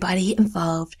 Everybody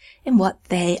involved in what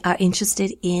they are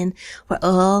interested in. We're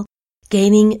all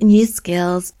gaining new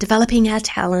skills, developing our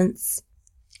talents,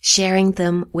 sharing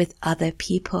them with other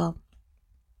people.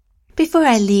 Before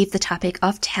I leave the topic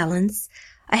of talents,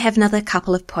 I have another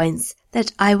couple of points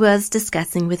that I was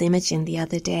discussing with Imogen the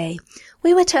other day.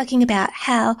 We were talking about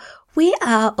how we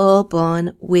are all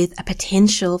born with a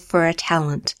potential for a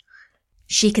talent.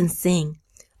 She can sing,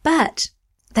 but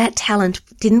that talent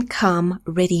didn't come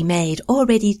ready-made or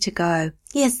ready to go.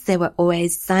 Yes, there were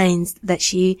always signs that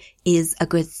she is a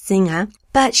good singer,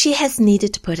 but she has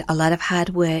needed to put a lot of hard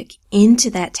work into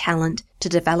that talent to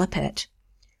develop it.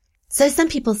 So some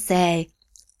people say,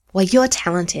 well, you're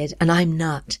talented and I'm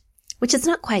not, which is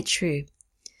not quite true.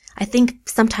 I think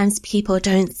sometimes people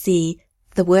don't see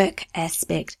the work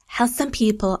aspect, how some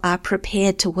people are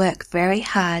prepared to work very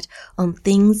hard on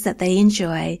things that they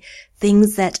enjoy,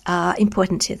 things that are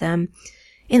important to them,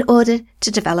 in order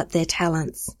to develop their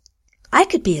talents. I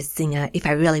could be a singer if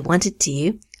I really wanted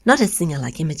to, not a singer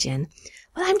like Imogen.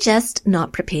 Well, I'm just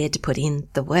not prepared to put in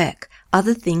the work.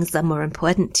 Other things are more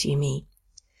important to me.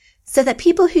 So that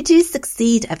people who do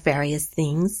succeed at various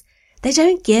things, they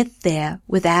don't get there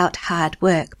without hard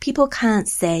work. People can't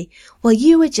say, well,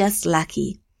 you were just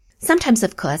lucky. Sometimes,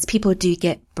 of course, people do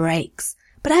get breaks.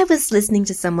 But I was listening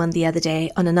to someone the other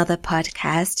day on another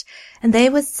podcast, and they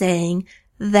were saying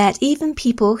that even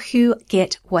people who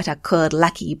get what are called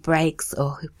lucky breaks,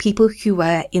 or people who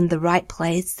were in the right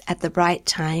place at the right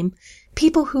time,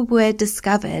 people who were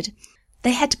discovered,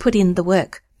 they had to put in the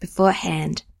work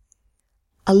beforehand.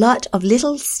 A lot of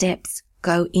little steps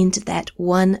go into that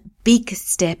one big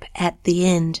step at the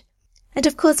end. And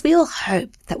of course, we all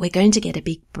hope that we're going to get a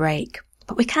big break,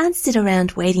 but we can't sit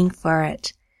around waiting for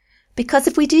it. Because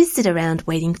if we do sit around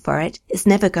waiting for it, it's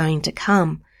never going to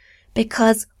come,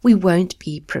 because we won't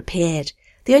be prepared.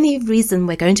 The only reason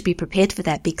we're going to be prepared for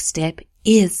that big step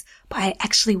is by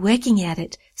actually working at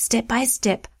it step by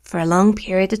step for a long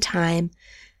period of time.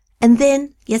 And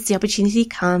then, yes, the opportunity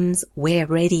comes, we're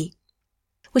ready.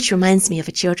 Which reminds me of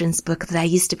a children's book that I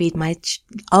used to read my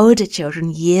older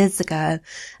children years ago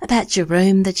about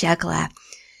Jerome the juggler.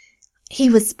 He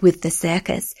was with the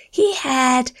circus. He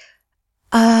had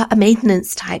a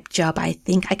maintenance type job, I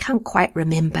think. I can't quite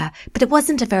remember, but it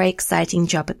wasn't a very exciting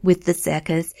job with the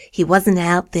circus. He wasn't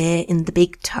out there in the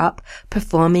big top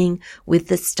performing with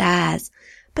the stars.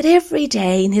 But every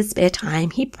day in his spare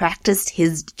time, he practiced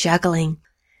his juggling.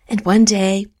 And one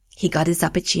day he got his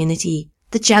opportunity.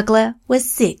 The juggler was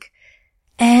sick,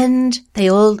 and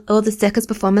all the circus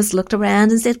performers looked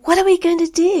around and said, what are we going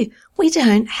to do? We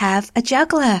don't have a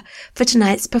juggler for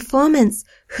tonight's performance.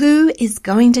 Who is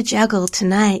going to juggle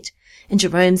tonight? And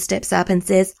Jerome steps up and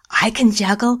says, I can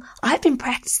juggle. I've been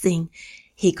practicing.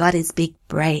 He got his big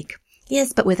break.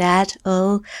 Yes, but without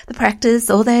all the practice,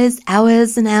 all those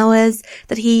hours and hours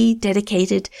that he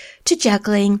dedicated to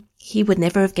juggling, he would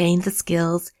never have gained the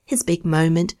skills. His big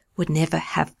moment would never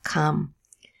have come.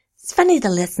 It's funny the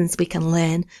lessons we can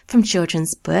learn from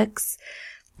children's books.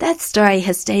 That story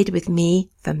has stayed with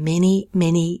me for many,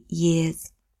 many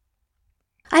years.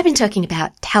 I've been talking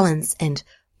about talents and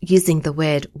using the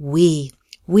word we.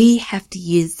 We have to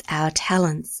use our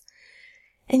talents.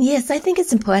 And yes, I think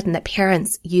it's important that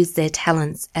parents use their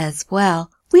talents as well.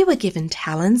 We were given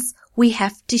talents. We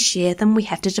have to share them. We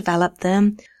have to develop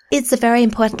them. It's a very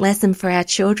important lesson for our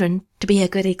children to be a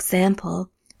good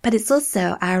example, but it's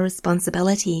also our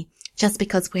responsibility. Just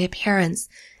because we're parents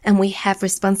and we have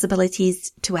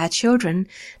responsibilities to our children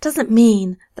doesn't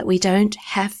mean that we don't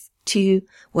have to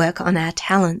work on our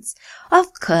talents. Of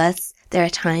course, there are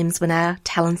times when our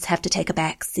talents have to take a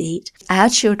back seat. Our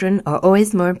children are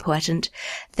always more important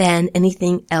than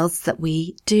anything else that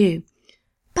we do.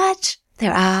 But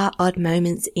there are odd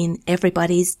moments in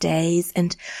everybody's days,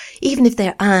 and even if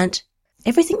there aren't,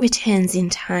 everything returns in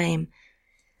time.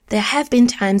 There have been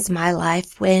times in my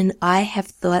life when I have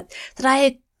thought that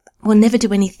I will never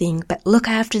do anything but look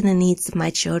after the needs of my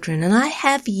children, and I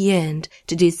have yearned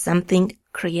to do something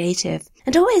creative.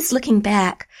 And always looking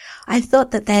back, I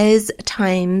thought that those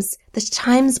times, the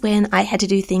times when I had to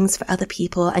do things for other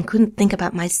people and couldn't think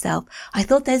about myself, I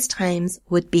thought those times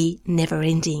would be never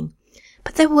ending.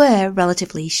 But they were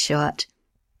relatively short.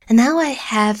 And now I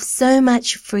have so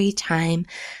much free time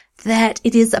that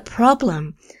it is a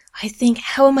problem. I think,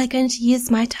 how am I going to use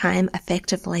my time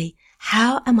effectively?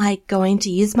 How am I going to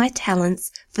use my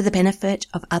talents for the benefit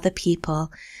of other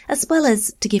people, as well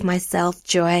as to give myself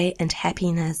joy and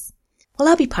happiness? Well,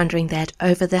 I'll be pondering that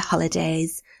over the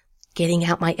holidays, getting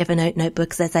out my Evernote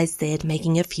notebooks, as I said,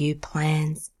 making a few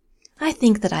plans. I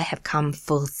think that I have come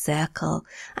full circle.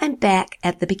 I'm back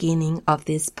at the beginning of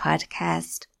this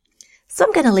podcast. So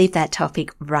I'm going to leave that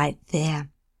topic right there.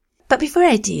 But before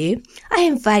I do, I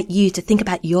invite you to think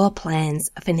about your plans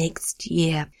for next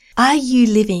year. Are you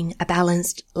living a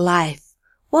balanced life?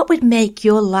 What would make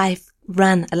your life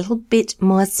run a little bit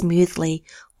more smoothly?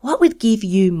 What would give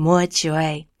you more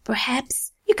joy?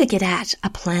 Perhaps you could get out a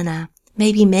planner,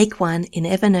 maybe make one in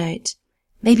Evernote,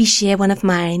 maybe share one of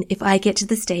mine if I get to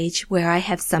the stage where I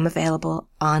have some available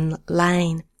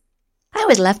online. I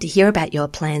would love to hear about your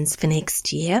plans for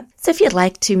next year. So if you'd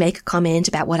like to make a comment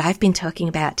about what I've been talking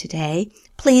about today,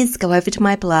 please go over to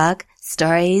my blog,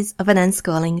 Stories of an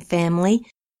Unschooling Family,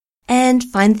 and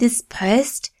find this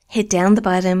post, head down the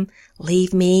bottom,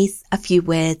 leave me a few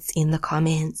words in the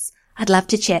comments. I'd love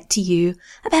to chat to you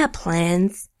about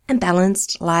plans and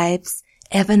balanced lives,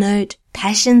 Evernote,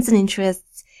 passions and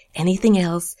interests, anything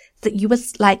else that you would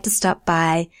like to stop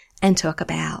by and talk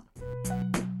about.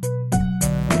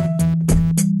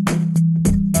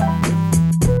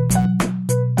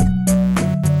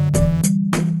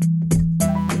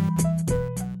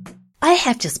 I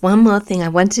have just one more thing I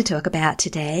want to talk about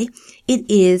today.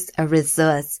 It is a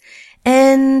resource,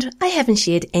 and I haven't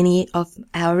shared any of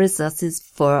our resources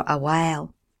for a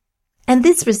while. And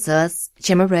this resource,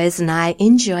 Gemma Rose and I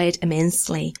enjoyed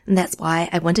immensely, and that's why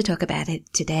I want to talk about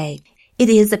it today. It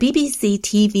is a BBC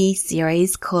TV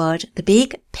series called The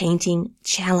Big Painting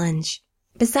Challenge.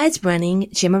 Besides running,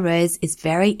 Gemma Rose is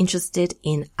very interested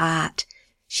in art.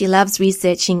 She loves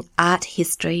researching art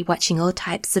history, watching all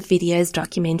types of videos,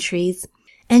 documentaries,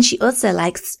 and she also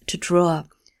likes to draw.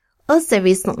 Also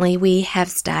recently, we have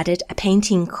started a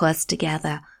painting course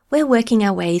together. We're working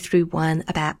our way through one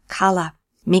about colour,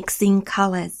 mixing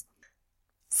colours.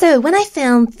 So when I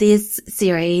found this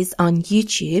series on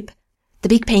YouTube, The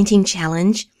Big Painting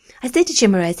Challenge, I said to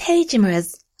Gemma Rose, hey Gemma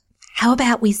Rose, how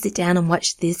about we sit down and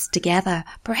watch this together?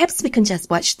 Perhaps we can just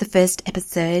watch the first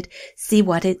episode, see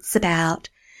what it's about,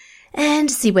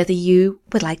 and see whether you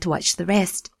would like to watch the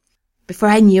rest. Before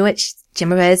I knew it,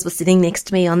 Gemma Rose was sitting next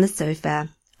to me on the sofa,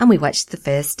 and we watched the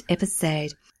first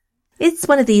episode. It's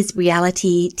one of these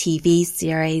reality TV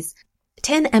series.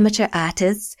 10 amateur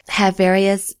artists have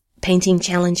various painting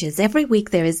challenges. Every week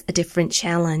there is a different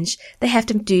challenge. They have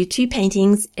to do 2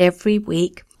 paintings every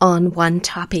week on one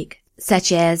topic,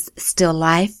 such as still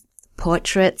life,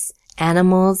 portraits,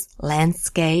 animals,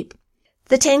 landscape.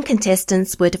 The 10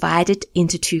 contestants were divided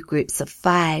into 2 groups of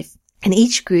 5, and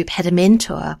each group had a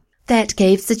mentor that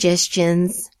gave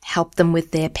suggestions, helped them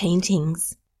with their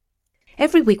paintings.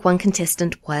 Every week one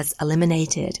contestant was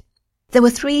eliminated. There were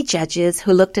 3 judges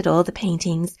who looked at all the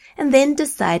paintings and then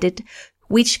decided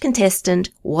which contestant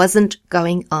wasn't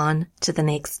going on to the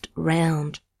next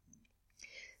round.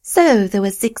 So there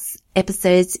were 6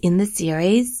 episodes in the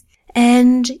series,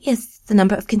 and yes, the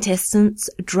number of contestants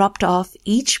dropped off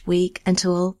each week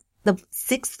until the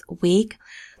 6th week,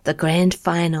 the grand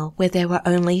final, where there were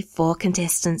only 4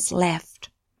 contestants left.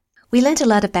 We learnt a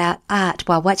lot about art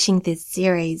while watching this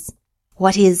series.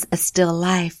 What is a still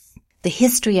life? The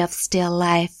history of still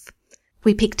life.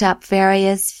 We picked up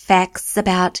various facts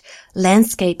about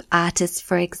landscape artists,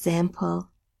 for example.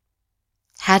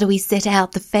 How do we set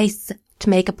out the face to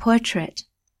make a portrait?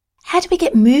 How do we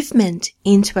get movement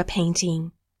into a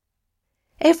painting?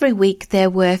 Every week there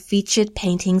were featured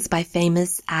paintings by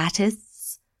famous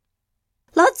artists.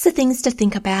 Lots of things to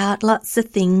think about, lots of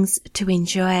things to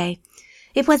enjoy.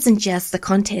 It wasn't just the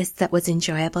contest that was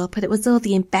enjoyable, but it was all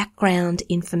the background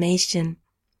information.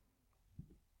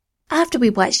 After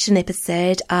we watched an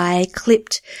episode, I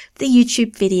clipped the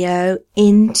YouTube video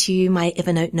into my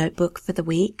Evernote notebook for the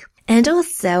week. And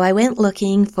also I went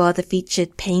looking for the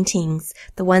featured paintings,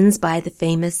 the ones by the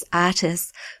famous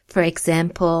artists. For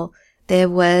example, there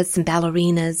were some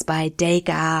ballerinas by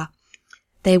Degas.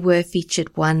 They were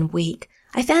featured one week.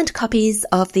 I found copies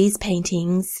of these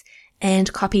paintings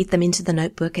and copied them into the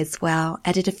notebook as well,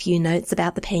 added a few notes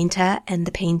about the painter and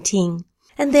the painting.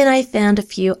 And then I found a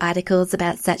few articles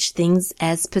about such things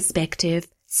as perspective,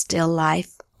 still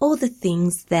life, all the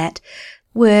things that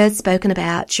were spoken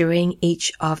about during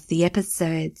each of the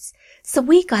episodes. So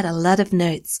we got a lot of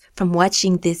notes from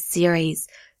watching this series.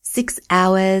 6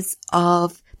 hours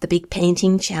of the Big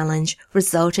Painting Challenge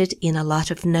resulted in a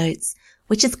lot of notes,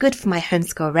 which is good for my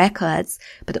homeschool records,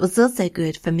 but it was also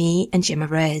good for me and Gemma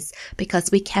Rose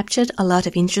because we captured a lot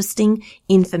of interesting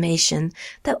information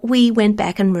that we went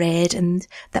back and read and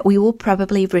that we will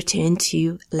probably return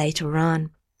to later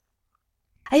on.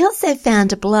 I also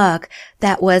found a blog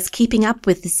that was keeping up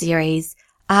with the series.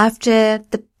 After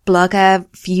the blogger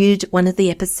viewed one of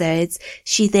the episodes,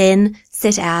 she then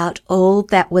set out all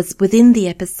that was within the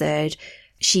episode.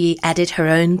 She added her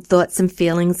own thoughts and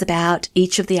feelings about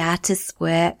each of the artists'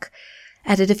 work,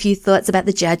 added a few thoughts about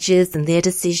the judges and their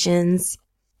decisions,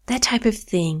 that type of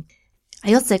thing.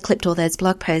 I also clipped all those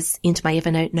blog posts into my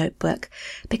Evernote notebook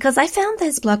because I found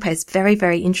those blog posts very,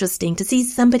 very interesting to see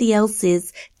somebody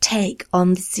else's take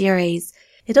on the series.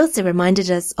 It also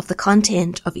reminded us of the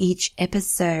content of each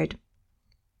episode.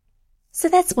 So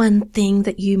that's one thing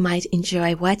that you might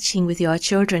enjoy watching with your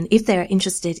children if they're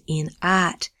interested in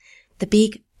art. The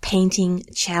Big Painting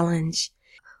Challenge.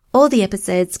 All the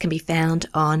episodes can be found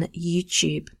on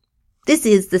YouTube. This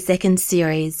is the second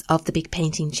series of the Big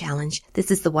Painting Challenge. This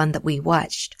is the one that we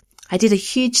watched. I did a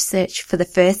huge search for the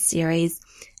first series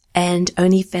and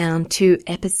only found 2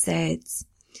 episodes.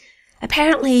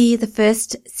 Apparently, the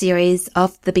first series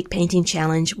of the Big Painting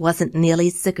Challenge wasn't nearly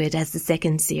so good as the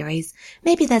second series.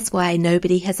 Maybe that's why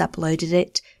nobody has uploaded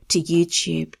it to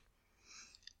YouTube.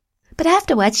 But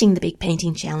after watching the Big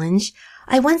Painting Challenge,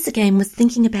 I once again was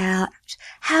thinking about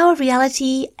how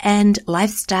reality and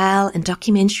lifestyle and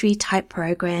documentary type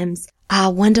programs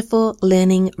are wonderful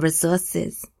learning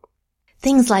resources.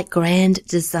 Things like Grand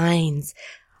Designs.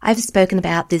 I've spoken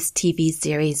about this TV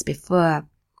series before.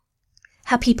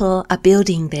 How people are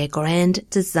building their grand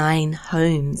design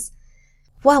homes.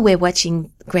 While we're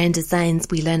watching Grand Designs,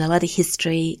 we learn a lot of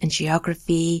history and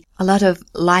geography, a lot of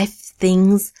life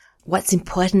things, what's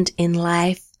important in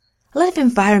life. A lot of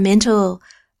environmental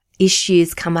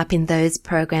issues come up in those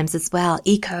programs as well.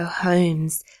 Eco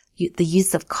homes, the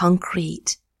use of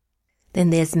concrete. Then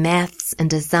there's maths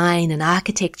and design and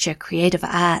architecture, creative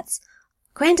arts.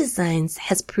 Grand Designs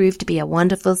has proved to be a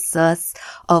wonderful source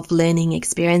of learning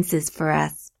experiences for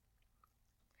us.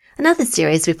 Another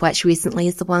series we've watched recently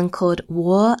is the one called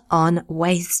War on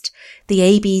Waste, the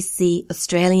ABC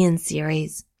Australian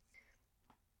series.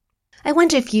 I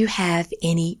wonder if you have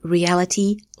any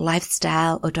reality,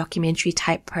 lifestyle or documentary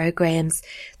type programs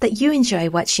that you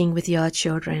enjoy watching with your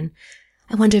children.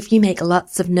 I wonder if you make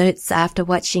lots of notes after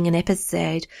watching an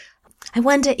episode. I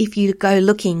wonder if you go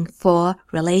looking for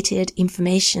related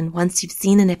information once you've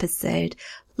seen an episode.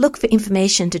 Look for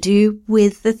information to do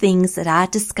with the things that are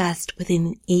discussed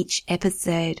within each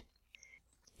episode.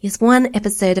 Yes, one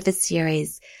episode of a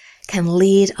series can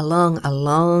lead along a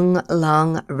long,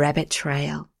 long rabbit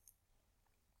trail.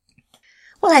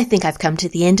 Well, I think I've come to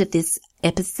the end of this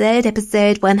episode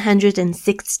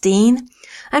 116.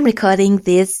 I'm recording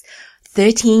this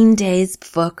 13 days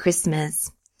before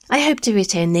Christmas. I hope to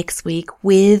return next week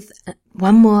with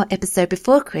one more episode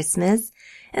before Christmas,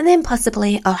 and then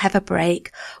possibly I'll have a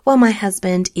break while my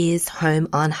husband is home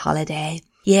on holiday.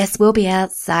 Yes, we'll be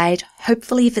outside,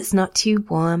 hopefully if it's not too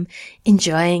warm,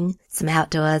 enjoying some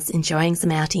outdoors, enjoying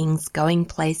some outings, going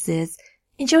places,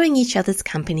 enjoying each other's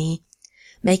company,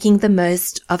 making the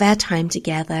most of our time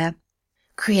together,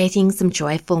 creating some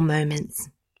joyful moments.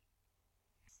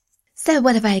 So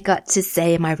what have I got to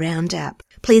say in my roundup?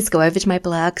 Please go over to my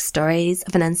blog, Stories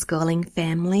of an Unschooling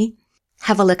Family.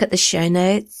 Have a look at the show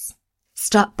notes.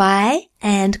 Stop by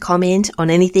and comment on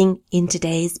anything in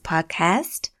today's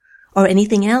podcast or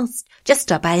anything else. Just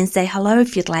stop by and say hello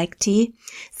if you'd like to.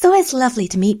 It's always lovely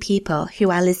to meet people who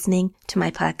are listening to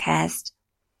my podcast.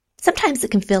 Sometimes it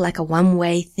can feel like a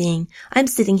one-way thing. I'm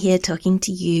sitting here talking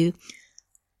to you,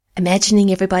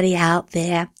 imagining everybody out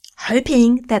there,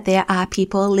 hoping that there are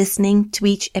people listening to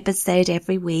each episode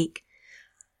every week.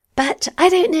 But I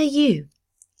don't know you.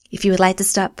 If you would like to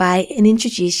stop by and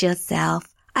introduce yourself,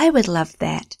 I would love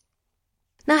that.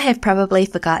 Now, I have probably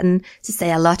forgotten to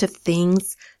say a lot of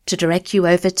things to direct you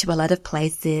over to a lot of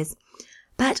places,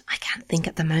 but I can't think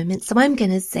at the moment, so I'm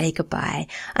going to say goodbye.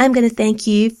 I'm going to thank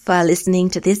you for listening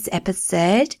to this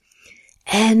episode,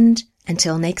 and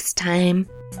until next time,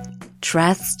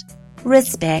 trust,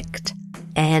 respect,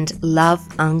 and love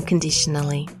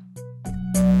unconditionally.